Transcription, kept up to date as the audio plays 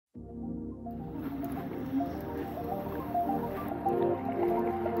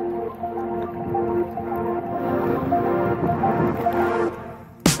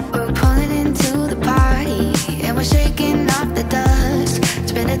We're pulling into the party and we're shaking off the dust.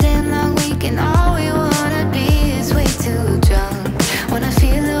 It's been a damn long week and all we wanna be is way too drunk. Wanna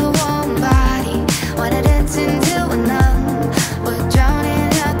feel a warm body, wanna dance until we're numb. We're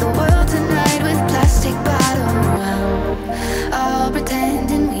drowning out the world tonight with plastic bottle rum. All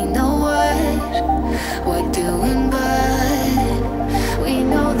pretending we know what we're doing, but we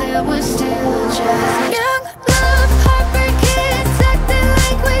know that we're still just young. Love, heartbreak, kids acting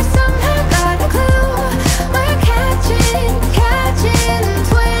like we somehow got a clue. We're catching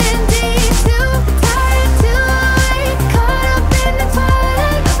 22, tired to wait, caught up in the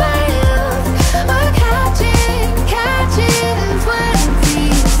twilight of our youth. We're catching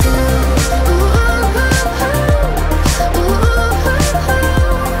 22. Ooh, ooh, ooh,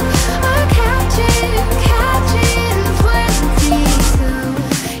 we're catching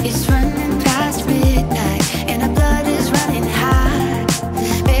 22. It's running past midnight and our blood is running hot.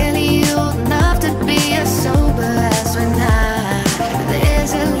 Barely old enough to be as sober as we're not.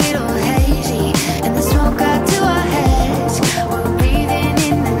 There's a little hazy and the smoke got to our heads. We're breathing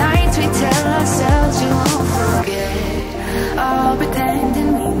in the nights we tell ourselves you won't forget. All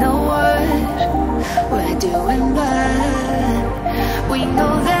pretending we know what we're doing, but we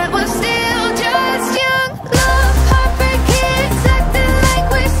know that we're still just young. Love, heartbreak, kids acting like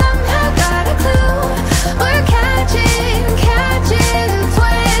we somehow got a clue. We're catching 22,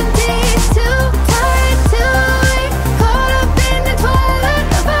 tired to wait, caught up in the twilight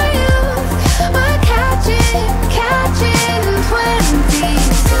of our youth. We're catching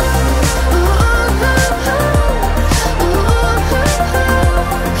 22. Ooh, ooh, ooh,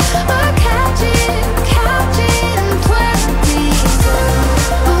 we're catching 22.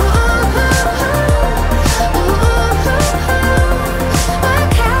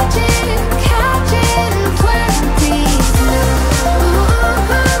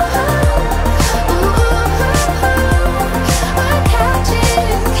 Ooh, we're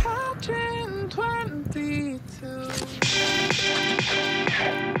catching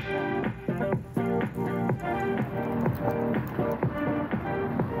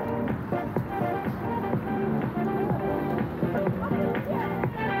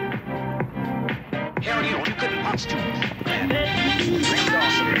Hell, you couldn't punch too. Drink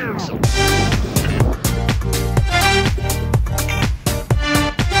awesome.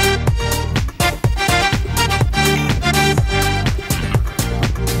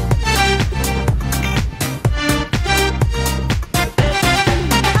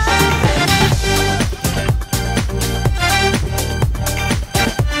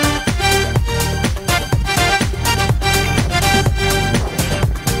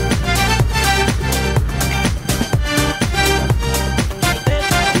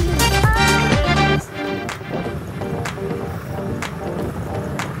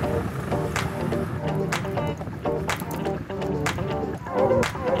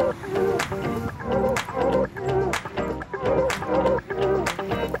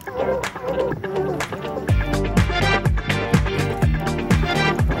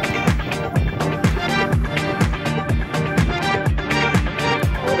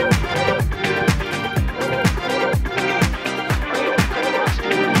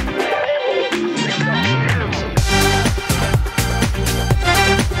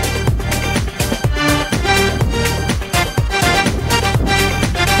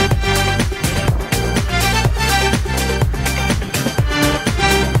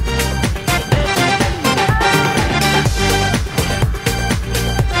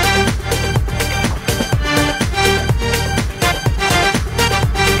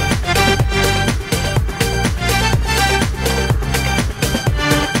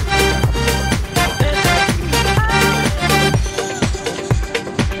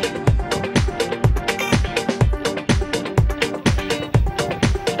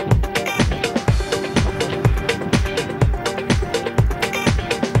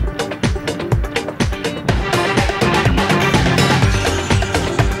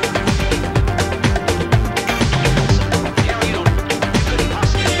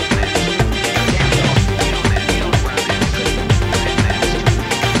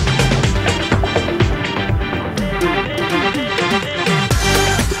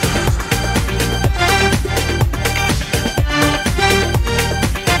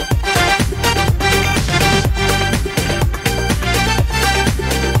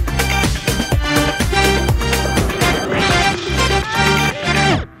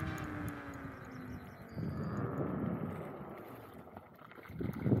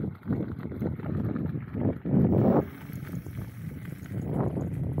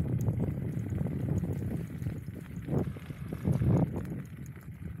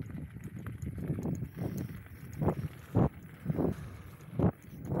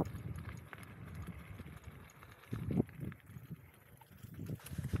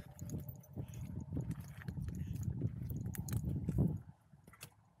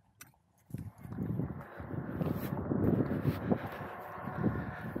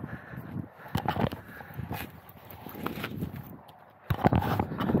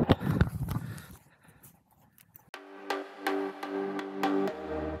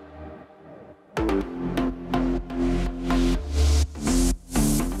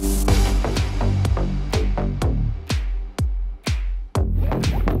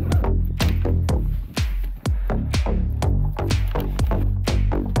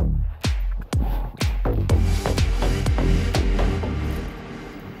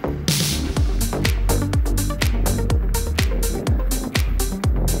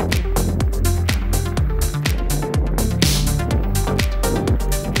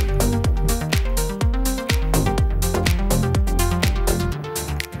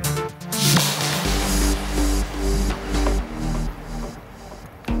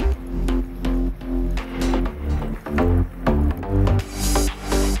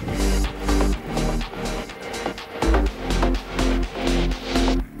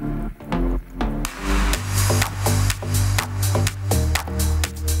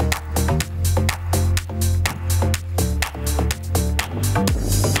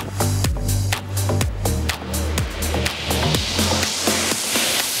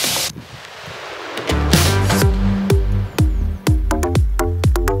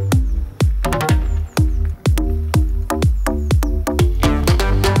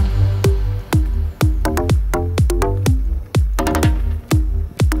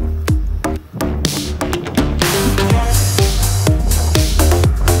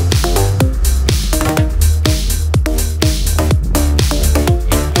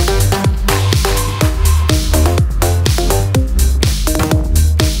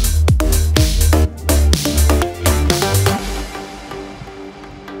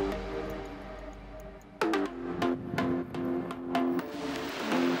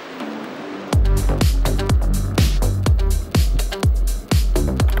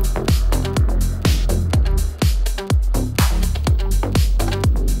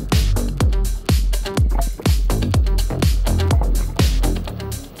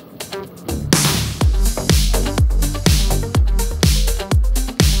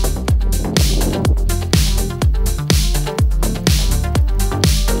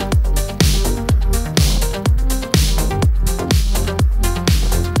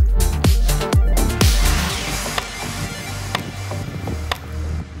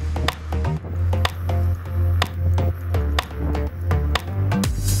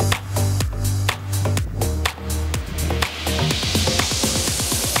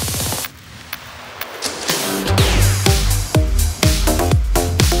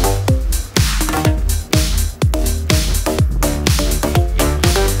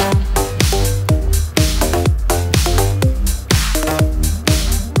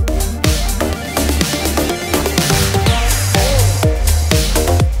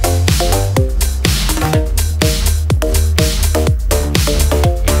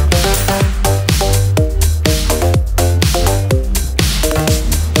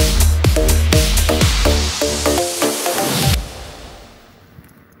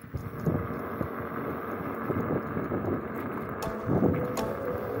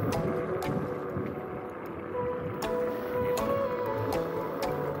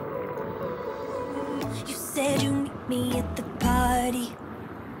 me at the party.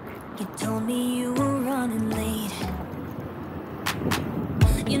 You told me you were running late.